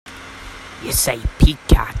You say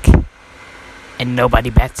peacock, and nobody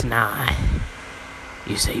bats an eye.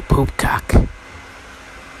 You say poopcock,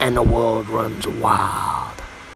 and the world runs wild.